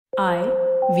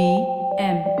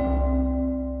IVM.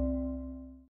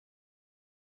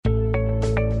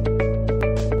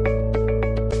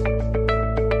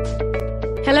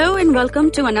 Hello and welcome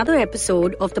to another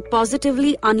episode of the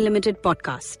Positively Unlimited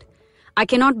podcast. I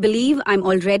cannot believe I'm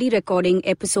already recording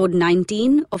episode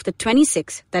 19 of the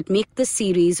 26 that make this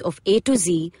series of A to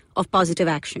Z of positive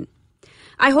action.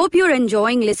 I hope you're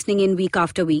enjoying listening in week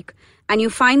after week and you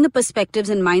find the perspectives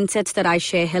and mindsets that I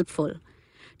share helpful.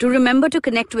 Do remember to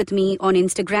connect with me on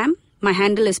Instagram. My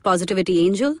handle is Positivity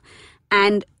Angel,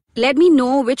 and let me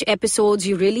know which episodes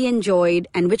you really enjoyed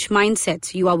and which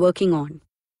mindsets you are working on.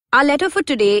 Our letter for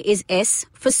today is S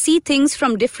for see things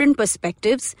from different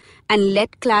perspectives and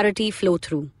let clarity flow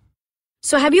through.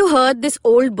 So have you heard this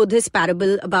old Buddhist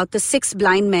parable about the 6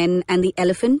 blind men and the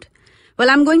elephant? Well,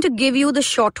 I'm going to give you the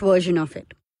short version of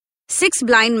it. 6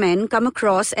 blind men come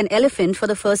across an elephant for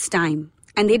the first time,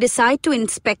 and they decide to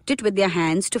inspect it with their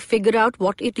hands to figure out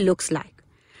what it looks like.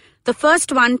 The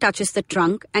first one touches the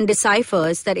trunk and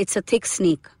deciphers that it's a thick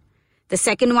snake. The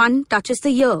second one touches the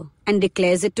ear and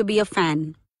declares it to be a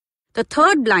fan. The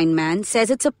third blind man says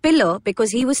it's a pillar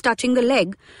because he was touching a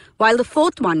leg, while the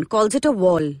fourth one calls it a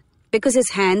wall because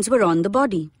his hands were on the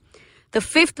body. The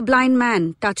fifth blind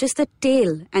man touches the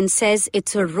tail and says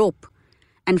it's a rope.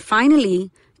 And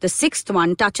finally, the sixth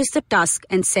one touches the tusk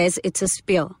and says it's a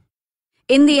spear.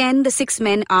 In the end, the 6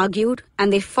 men argued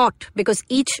and they fought because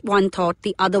each one thought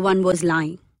the other one was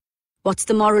lying. What's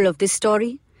the moral of this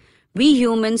story? We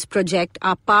humans project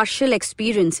our partial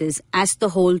experiences as the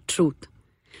whole truth.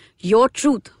 Your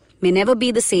truth may never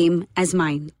be the same as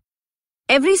mine.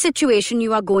 Every situation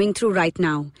you are going through right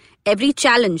now, every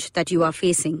challenge that you are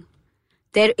facing,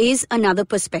 there is another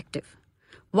perspective.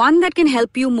 One that can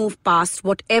help you move past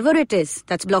whatever it is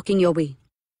that's blocking your way.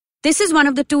 This is one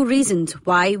of the 2 reasons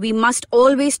why we must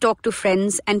always talk to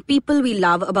friends and people we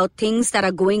love about things that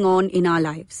are going on in our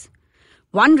lives.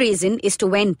 One reason is to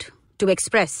vent, to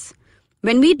express.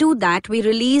 When we do that, we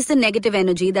release the negative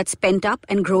energy that's pent up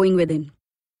and growing within.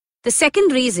 The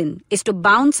second reason is to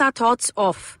bounce our thoughts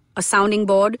off a sounding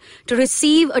board to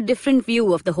receive a different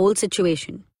view of the whole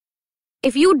situation.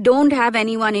 If you don't have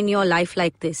anyone in your life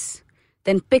like this,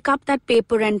 then pick up that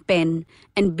paper and pen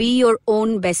and be your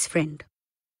own best friend.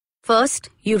 First,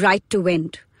 you write to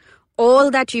vent. All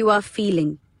that you are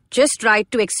feeling, just write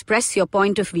to express your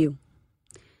point of view.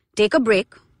 Take a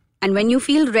break, and when you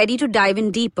feel ready to dive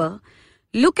in deeper,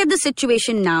 look at the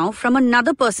situation now from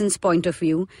another person's point of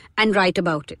view and write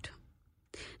about it.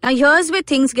 Now here's where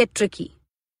things get tricky.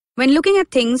 When looking at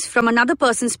things from another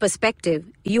person's perspective,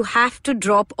 you have to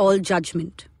drop all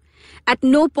judgment. At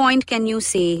no point can you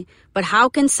say, but how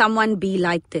can someone be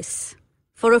like this?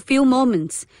 For a few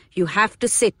moments, you have to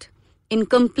sit in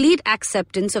complete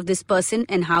acceptance of this person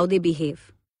and how they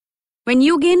behave. When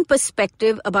you gain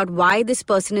perspective about why this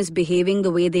person is behaving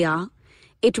the way they are,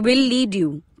 it will lead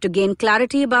you to gain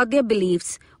clarity about their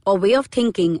beliefs or way of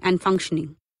thinking and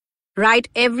functioning. Write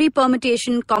every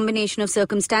permutation combination of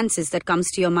circumstances that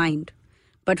comes to your mind.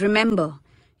 But remember,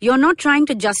 you're not trying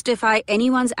to justify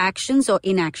anyone's actions or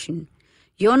inaction.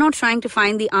 You're not trying to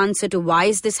find the answer to why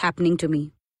is this happening to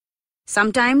me.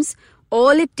 Sometimes,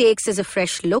 all it takes is a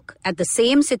fresh look at the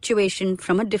same situation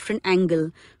from a different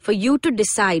angle for you to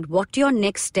decide what your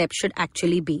next step should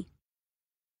actually be.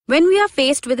 When we are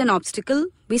faced with an obstacle,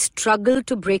 we struggle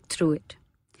to break through it.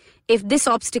 If this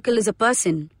obstacle is a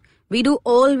person, we do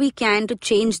all we can to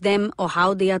change them or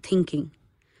how they are thinking.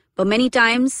 But many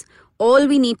times, all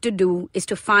we need to do is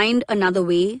to find another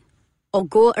way or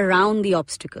go around the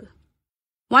obstacle.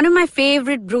 One of my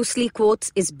favorite Bruce Lee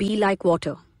quotes is "Be like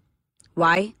water."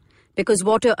 Why? Because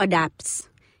water adapts.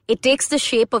 It takes the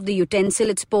shape of the utensil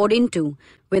it's poured into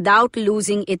without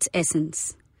losing its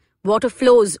essence. Water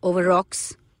flows over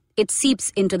rocks. It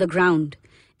seeps into the ground.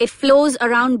 It flows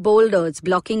around boulders,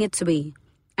 blocking its way.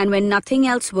 And when nothing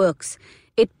else works,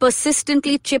 it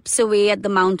persistently chips away at the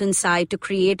mountainside to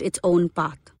create its own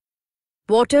path.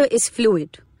 Water is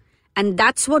fluid. And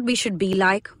that's what we should be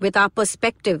like with our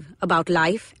perspective about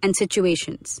life and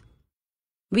situations.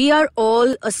 We are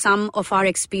all a sum of our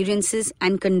experiences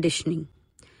and conditioning.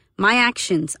 My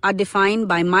actions are defined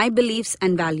by my beliefs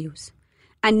and values,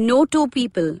 and no 2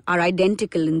 people are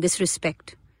identical in this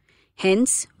respect.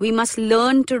 Hence, we must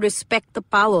learn to respect the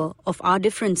power of our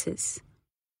differences.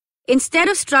 Instead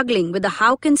of struggling with the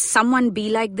how can someone be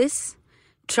like this,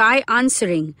 try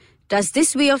answering, does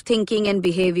this way of thinking and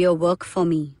behavior work for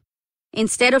me?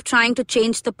 Instead of trying to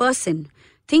change the person,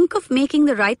 think of making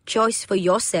the right choice for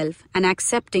yourself and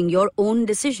accepting your own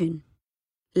decision.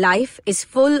 Life is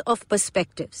full of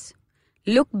perspectives.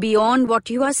 Look beyond what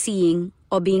you are seeing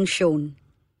or being shown.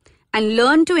 and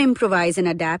learn to improvise and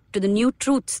adapt to the new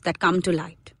truths that come to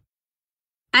light.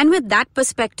 And with that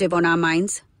perspective on our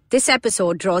minds, this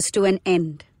episode draws to an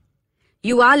end.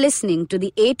 You are listening to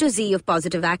the A to Z of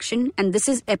Positive Action, and this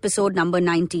is episode number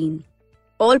 19.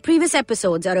 All previous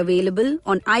episodes are available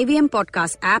on IVM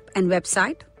Podcast app and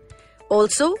website.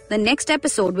 Also, the next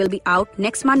episode will be out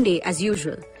next Monday as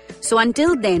usual. So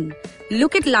until then,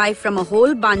 look at life from a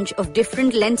whole bunch of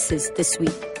different lenses this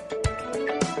week.